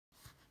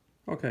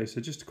Okay,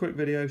 so just a quick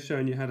video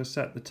showing you how to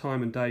set the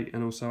time and date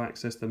and also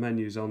access the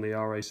menus on the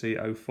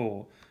RAC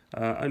 04.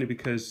 Only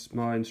because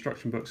my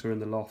instruction books are in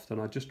the loft and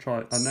I noticed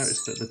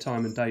that the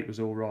time and date was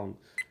all wrong.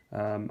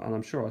 And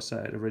I'm sure I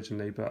set it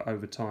originally, but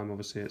over time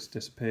obviously it's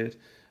disappeared.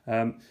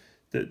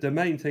 The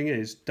main thing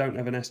is don't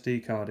have an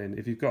SD card in.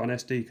 If you've got an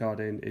SD card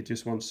in, it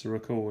just wants to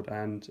record,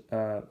 and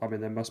I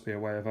mean there must be a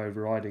way of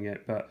overriding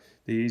it, but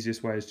the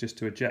easiest way is just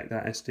to eject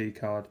that SD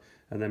card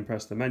and then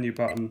press the menu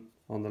button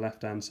on the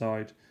left hand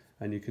side,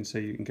 and you can see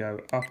you can go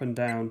up and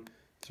down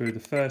through the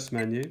first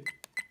menu,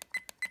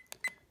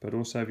 but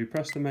also if you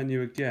press the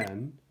menu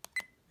again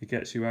it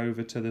gets you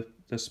over to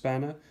the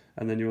spanner,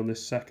 and then you're on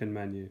this second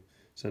menu.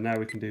 So now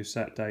we can do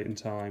set date and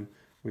time,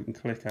 we can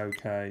click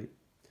OK,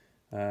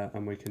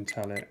 and we can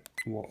tell it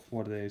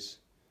what it is.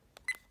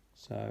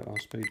 So I'll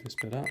speed this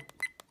bit up.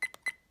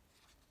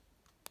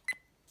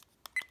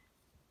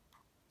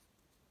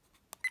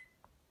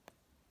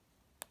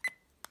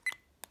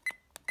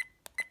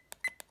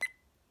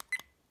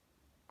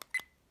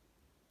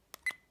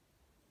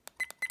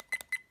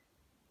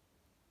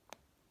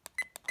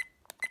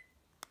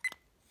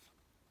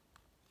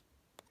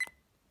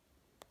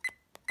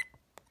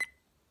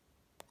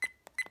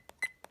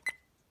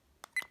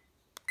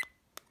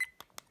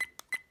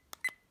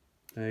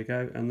 There you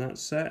go, and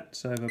that's set.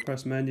 So if I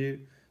press menu,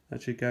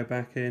 that should go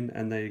back in,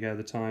 and there you go,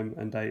 the time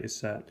and date is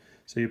set.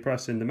 So you're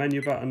pressing the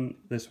menu button,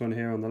 this one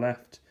here on the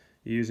left,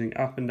 you're using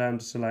up and down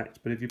to select,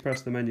 but if you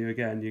press the menu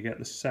again, you get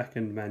the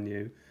second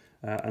menu,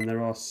 and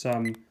there are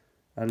some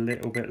a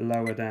little bit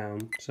lower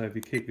down. So if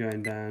you keep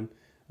going down,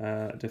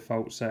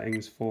 default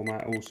settings,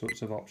 format, all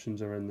sorts of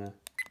options are in there.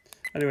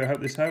 Anyway, I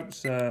hope this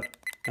helps, and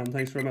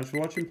thanks very much for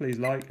watching. Please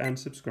like and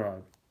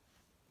subscribe.